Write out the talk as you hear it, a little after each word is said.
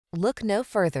Look no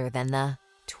further than the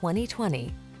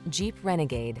 2020 Jeep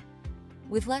Renegade.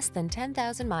 With less than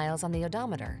 10,000 miles on the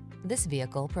odometer, this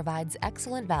vehicle provides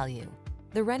excellent value.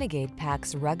 The Renegade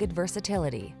packs rugged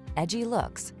versatility, edgy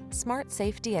looks, smart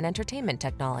safety and entertainment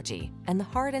technology, and the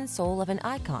heart and soul of an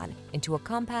icon into a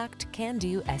compact,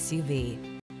 can-do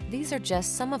SUV. These are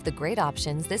just some of the great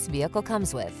options this vehicle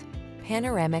comes with: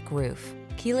 panoramic roof,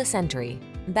 keyless entry,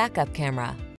 backup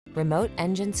camera, remote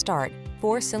engine start,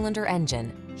 4-cylinder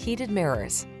engine, heated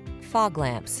mirrors, fog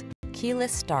lamps,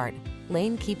 keyless start,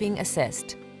 lane keeping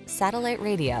assist, satellite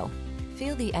radio.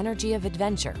 Feel the energy of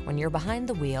adventure when you're behind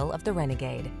the wheel of the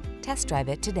Renegade. Test drive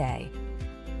it today.